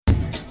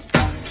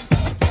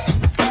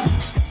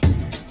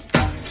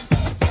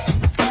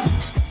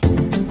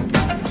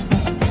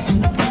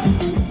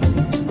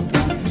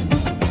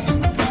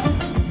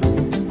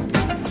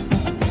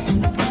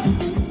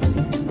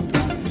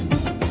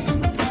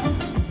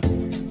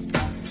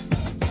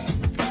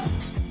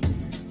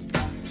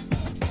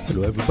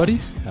Hello, everybody.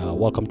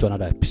 Welcome to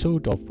another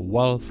episode of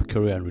Wealth,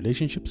 Career, and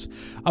Relationships.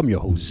 I'm your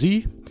host,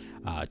 Z.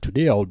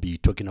 Today, I'll be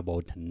talking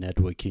about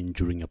networking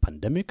during a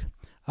pandemic.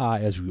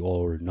 As we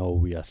all know,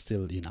 we are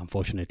still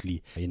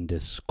unfortunately, in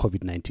this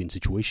COVID-19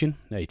 situation.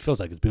 It feels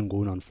like it's been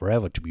going on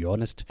forever, to be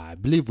honest. I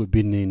believe we've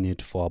been in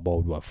it for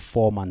about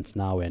 4 months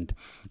now. And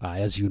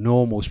as you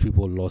know, most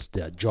people lost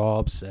their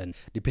jobs, and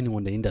depending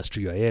on the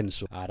industry you're in.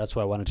 So that's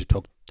why I wanted to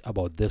talk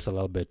about this a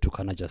little bit to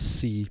kind of just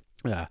see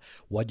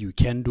what you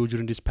can do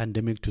during this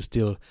pandemic to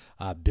still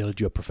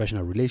build your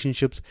professional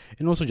relationships,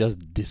 and also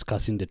just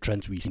discussing the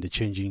trends we see in the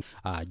changing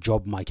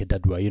job market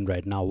that we're in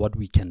right now, what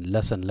we can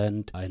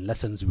learn and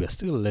lessons we are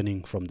still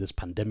learning from this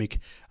pandemic,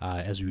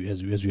 as we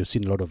have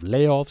seen a lot of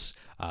layoffs.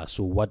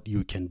 So what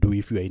you can do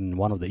if you are in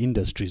one of the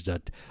industries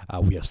that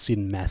we have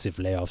seen massive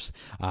layoffs.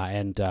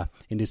 And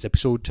in this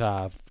episode,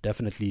 I've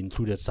definitely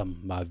included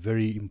some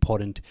very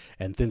important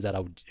and things that I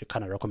would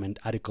kind of recommend,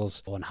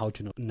 articles on how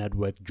to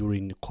network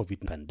during the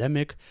COVID pandemic.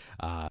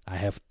 I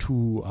have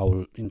two. I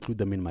will include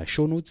them in my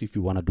show notes if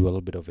you want to do a little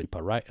bit of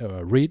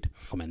a read.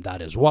 Comment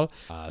that as well.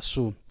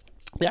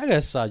 I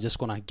guess just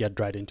gonna get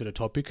right into the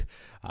topic.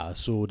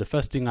 So the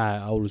first thing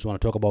I always want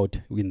to talk about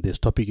in this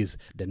topic is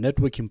the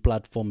networking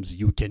platforms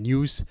you can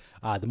use.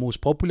 The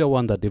most popular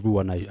one that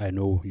everyone I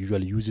know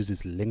usually uses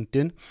is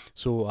LinkedIn.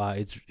 So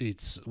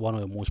it's one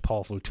of the most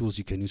powerful tools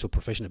you can use for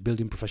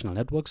building professional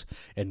networks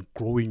and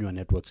growing your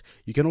networks.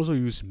 You can also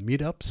use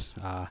meetups.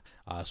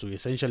 So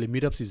essentially,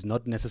 meetups is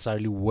not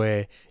necessarily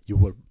where you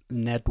will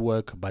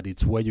network, but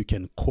it's where you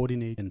can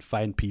coordinate and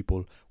find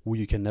people who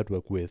you can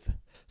network with.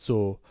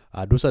 So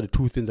those are the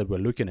two things that we're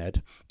looking at.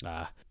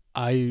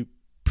 I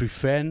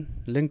prefer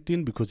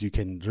LinkedIn because you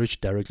can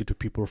reach directly to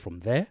people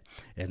from there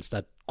and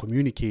start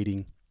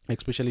communicating,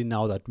 especially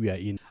now that we are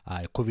in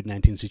a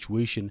COVID-19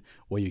 situation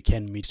where you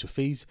can meet to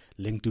face.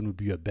 LinkedIn would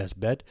be your best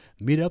bet.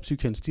 Meetups, you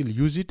can still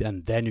use it,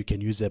 and then you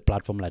can use a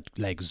platform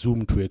like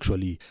Zoom to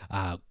actually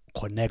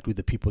connect with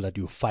the people that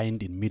you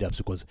find in meetups,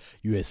 because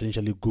you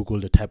essentially Google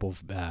the type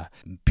of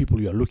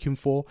people you are looking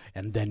for,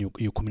 and then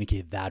you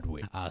communicate that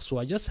way. So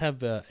I just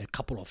have a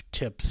couple of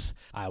tips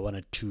I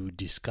wanted to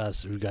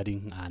discuss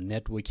regarding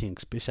networking,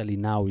 especially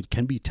now. It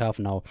can be tough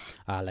now.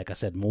 Like I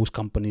said, most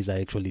companies are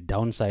actually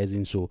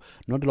downsizing, so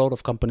not a lot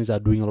of companies are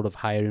doing a lot of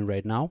hiring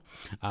right now.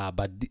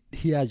 But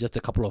here are just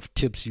a couple of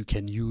tips you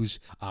can use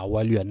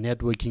while you are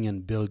networking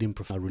and building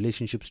professional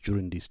relationships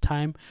during this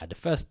time. The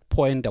first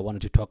point I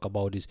wanted to talk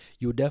about is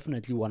you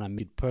definitely want to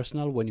make it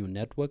personal when you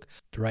network.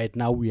 Right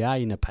now we are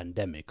in a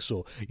pandemic,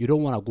 so you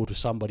don't want to go to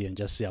somebody and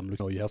just say I'm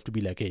looking. You have to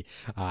be like, hey,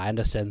 I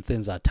understand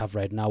things are tough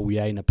right now. We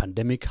are in a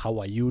pandemic. How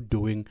are you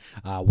doing?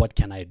 What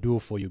can I do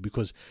for you?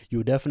 Because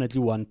you definitely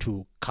want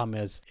to come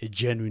as a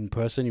genuine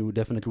person. You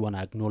definitely want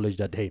to acknowledge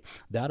that, hey,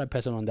 the other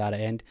person on the other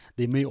end,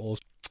 they may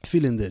also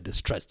feeling the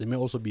stress. They may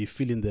also be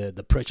feeling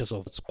the pressures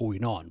of what's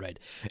going on, right?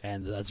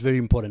 And that's very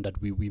important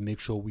that we make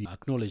sure we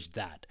acknowledge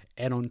that.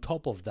 And on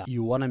top of that,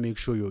 you want to make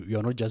sure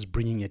you're not just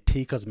bringing a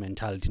taker's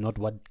mentality, not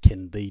what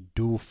can they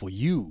do for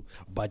you,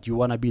 but you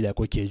want to be like,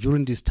 okay,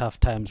 during these tough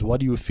times, what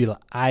do you feel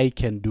I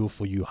can do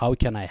for you? How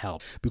can I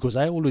help? Because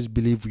I always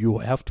believe you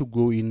have to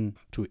go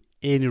into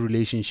any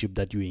relationship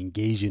that you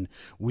engage in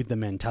with the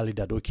mentality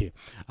that, okay,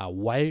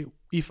 why,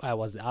 if I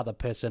was the other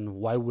person,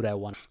 why would I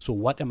want? So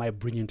what am I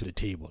bringing to the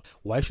table?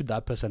 Why should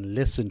that person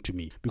listen to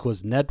me?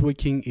 Because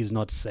networking is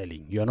not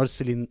selling. You're not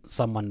selling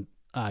someone.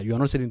 You're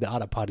not selling the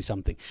other party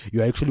something.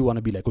 You actually want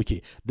to be like,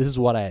 okay, this is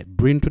what I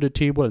bring to the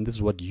table, and this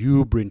is what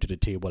you bring to the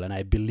table, and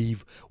I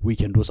believe we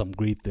can do some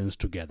great things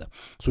together.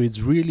 So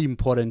it's really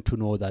important to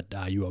know that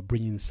you are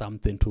bringing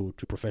something to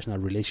professional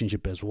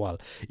relationship as well.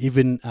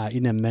 Even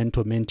in a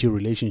mentor-mentee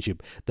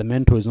relationship, the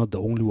mentor is not the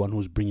only one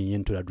who's bringing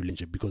into that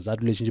relationship, because that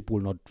relationship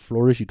will not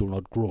flourish, it will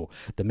not grow.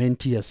 The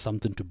mentee has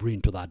something to bring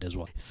to that as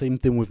well. Same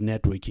thing with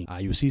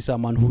networking. You see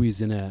someone who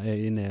is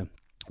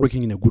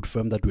working in a good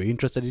firm that you're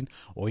interested in,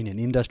 or in an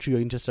industry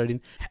you're interested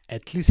in,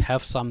 at least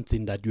have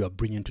something that you are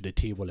bringing to the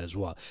table as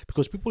well.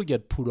 Because people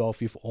get put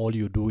off if all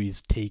you do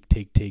is take.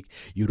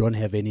 You don't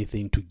have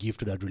anything to give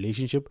to that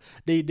relationship.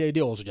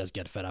 They also just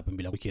get fed up and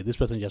be like, okay, this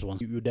person just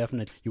wants you.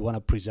 You want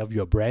to preserve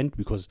your brand,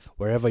 because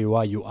wherever you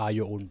are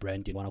your own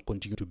brand. You want to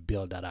continue to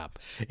build that up.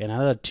 And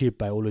another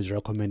tip I always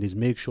recommend is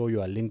make sure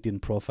your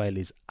LinkedIn profile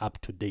is up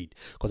to date,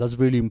 because that's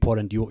really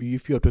important.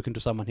 If you're talking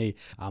to someone, hey,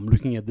 I'm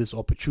looking at this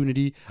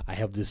opportunity, I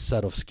have this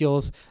set of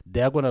skills,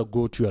 they're going to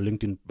go to your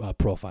LinkedIn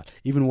profile.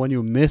 Even when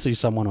you message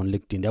someone on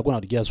LinkedIn, they're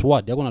going to, guess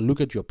what? They're going to look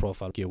at your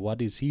profile. Okay,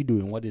 what is he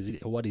doing? What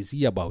is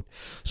he about?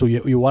 So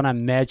you want to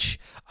match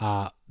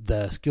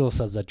the skill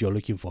sets that you're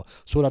looking for,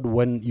 so that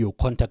when you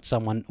contact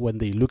someone, when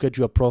they look at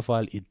your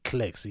profile, it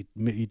clicks.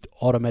 It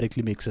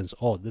automatically makes sense.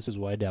 Oh, this is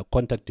why they are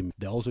contacting me.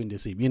 They're also in the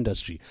same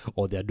industry,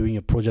 or they're doing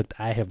a project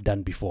I have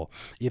done before.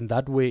 In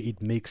that way,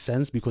 it makes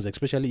sense, because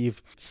especially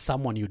if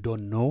someone you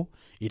don't know,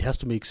 it has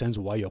to make sense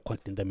why you're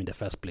contacting them in the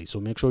first place.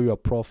 So make sure your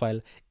profile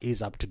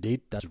is up to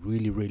date. That's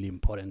really, really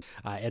important.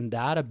 And the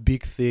other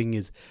big thing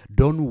is,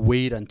 don't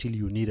wait until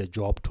you need a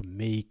job to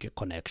make a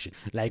connection.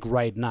 Like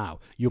right now,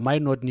 you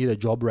might not need a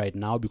job right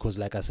now because,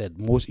 like I said,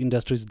 most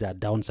industries, they're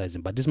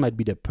downsizing. But this might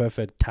be the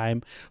perfect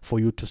time for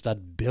you to start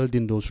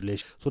building those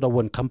relations so that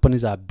when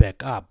companies are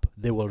back up,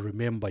 they will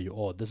remember you.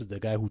 Oh, this is the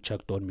guy who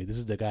checked on me. This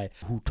is the guy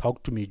who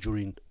talked to me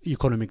during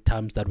economic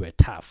times that were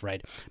tough,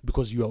 right?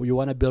 Because you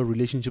want to build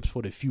relationships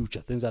for the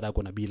future, things that are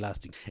going to be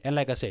lasting. And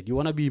like I said, you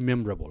want to be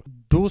memorable.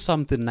 Do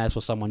something nice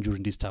for someone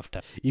during this tough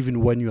time,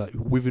 even when you are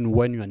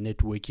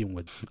networking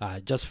with.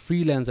 Just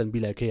freelance and be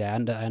like, hey, I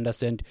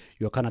understand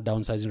you're kind of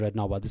downsizing right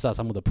now, but these are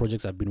some of the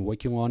projects I've been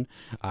working on,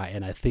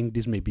 and I think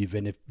this may be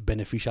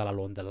beneficial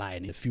along the line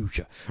in the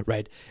future,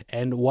 right?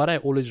 And what I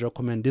always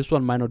recommend, this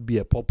one might not be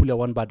a popular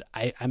one, but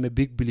I'm a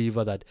big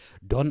believer that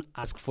don't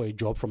ask for a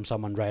job from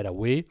someone right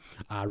away.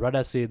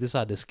 Rather say, these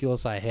are the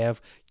skills I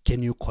have.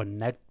 Can you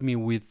connect me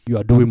with? You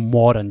are doing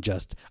more than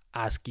just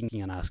asking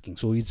and asking.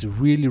 So it's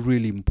really,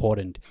 really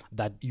important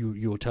that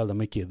you tell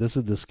them, okay, this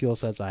is the skill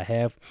sets I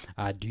have.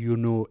 Do you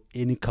know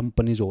any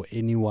companies or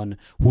anyone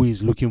who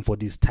is looking for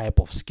this type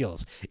of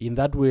skills? In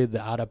that way,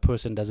 the other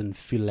person doesn't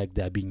feel like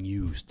they're being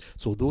used.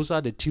 So those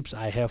are the tips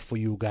I have for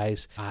you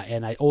guys.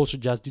 And I also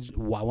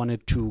I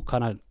wanted to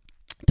kind of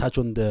touch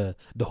on the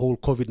whole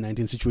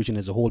COVID-19 situation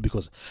as a whole,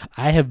 because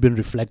I have been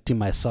reflecting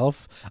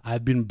myself.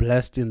 I've been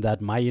blessed in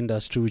that my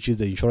industry, which is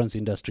the insurance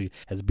industry,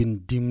 has been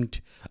deemed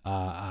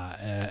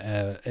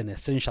an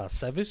essential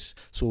service.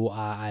 So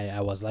I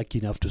was lucky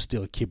enough to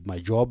still keep my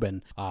job,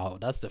 and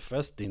that's the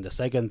first thing. The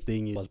second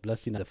thing, I was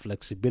blessed in the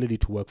flexibility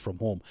to work from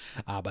home.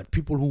 But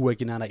people who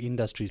work in other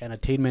industries,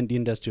 entertainment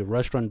industry,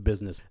 restaurant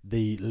business,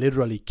 they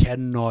literally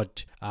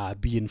cannot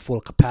be in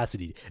full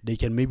capacity. They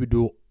can maybe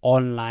do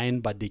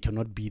online, but they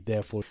cannot be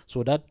there for.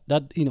 So that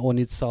in on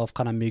itself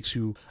kind of makes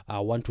you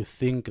want to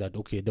think that,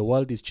 okay, the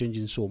world is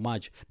changing so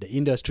much. The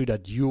industry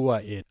that you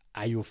are in,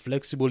 are you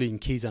flexible in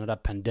case another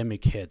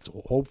pandemic hits?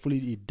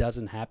 Hopefully it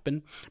doesn't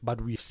happen, but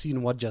we've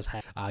seen what just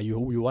happened.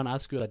 We want to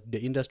ask you that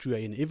the industry you're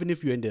in, even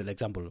if you're in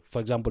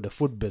for example, the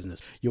food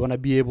business, you want to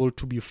be able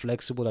to be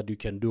flexible, that you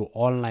can do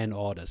online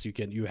orders.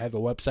 You have a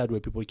website where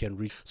people can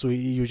read. So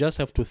you just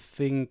have to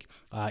think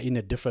in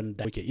a different,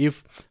 okay,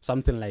 if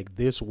something like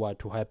this were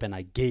to happen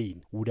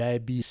again, would I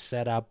be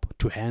set up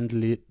to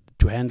handle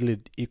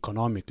it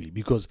economically?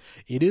 Because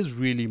it is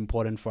really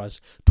important for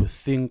us to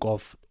think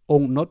of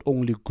not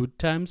only good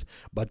times,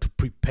 but to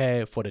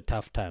prepare for the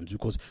tough times,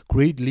 because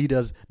great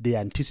leaders, they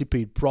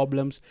anticipate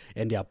problems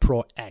and they are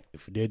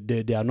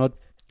proactive. They are not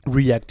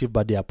reactive,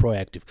 but they are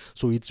proactive.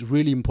 So it's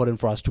really important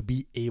for us to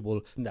be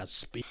able in that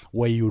space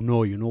where you know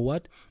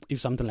what, if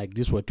something like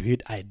this were to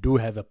hit, I do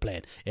have a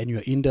plan. And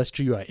your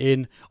industry you are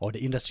in, or the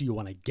industry you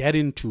want to get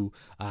into,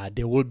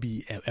 there will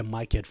be a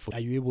market for. Are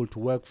you able to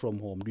work from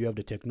home? Do you have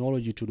the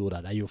technology to do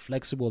that? Are you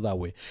flexible that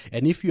way?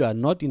 And if you are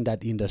not in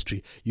that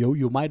industry,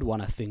 you might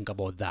want to think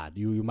about that.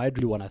 You might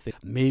really want to think,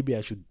 maybe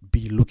I should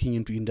be looking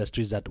into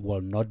industries that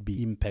will not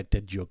be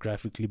impacted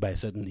geographically by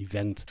certain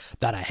events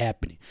that are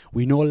happening.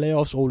 We know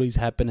layoffs always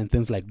happen and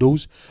things like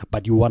those,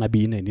 but you want to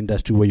be in an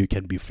industry where you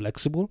can be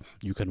flexible,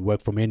 you can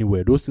work from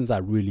anywhere. Those things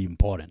are really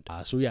important.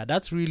 So yeah,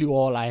 that's really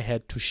all I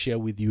had to share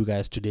with you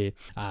guys today.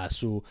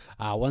 So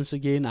once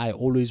again, I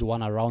always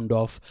want to round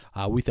off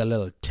with a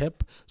little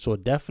tip. So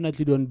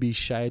definitely don't be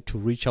shy to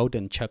reach out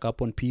and check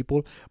up on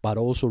people, but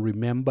also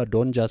remember,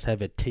 don't just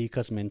have a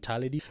taker's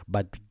mentality,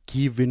 but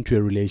give into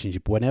a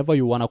relationship. Whenever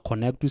you want to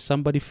connect with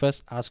somebody,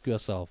 first ask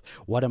yourself,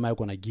 what am I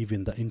going to give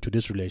into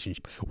this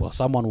relationship? Well,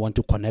 someone want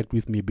to connect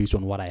with me based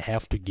on what I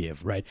have to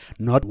give, right?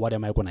 Not what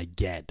am I going to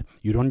get.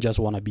 You don't just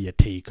want to be a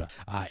taker.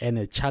 And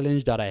a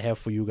challenge that I have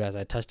for you guys,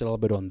 I touched a little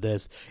bit on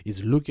this,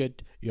 is look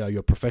at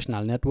your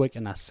professional network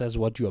and assess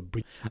what you are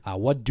bringing.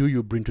 What do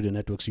you bring to the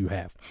networks you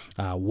have?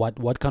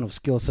 What kind of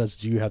skill sets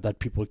do you have that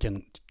people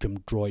can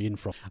draw in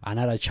from?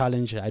 Another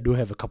challenge, I do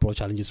have a couple of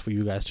challenges for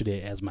you guys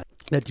today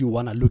that you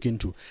want to look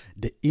into.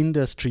 The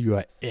industry you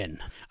are in,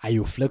 are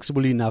you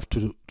flexible enough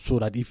so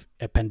that if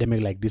a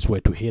pandemic like this were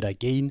to hit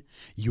again,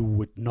 you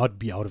would not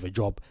be out of a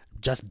job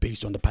just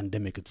based on the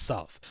pandemic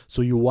itself?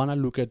 So you want to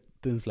look at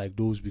things like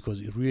those,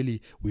 because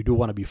we do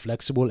want to be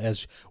flexible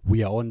as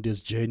we are on this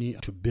journey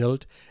to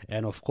build.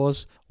 And of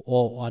course,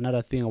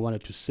 another thing I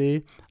wanted to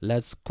say,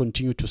 let's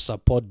continue to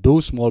support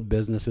those small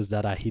businesses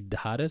that are hit the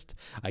hardest.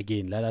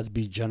 Again, let us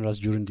be generous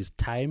during this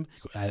time.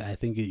 I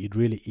think it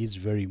really is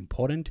very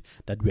important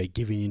that we are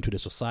giving into the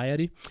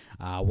society.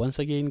 Once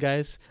again,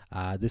 guys,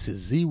 this is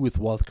Z with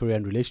Wealth, Career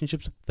and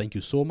Relationships. Thank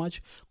you so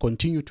much.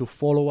 Continue to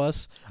follow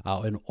us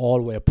in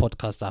all where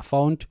podcasts are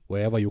found,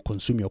 wherever you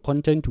consume your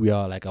content. We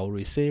are, like I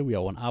always say, we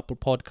are on Apple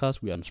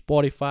Podcasts, we are on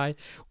Spotify,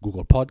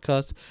 Google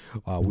Podcasts,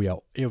 we are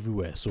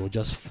everywhere. So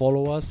just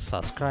follow us,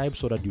 subscribe,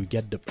 so that you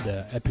get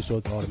the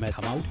episodes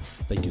automatically come out.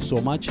 Thank you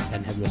so much,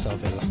 and have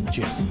yourself a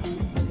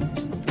cheers.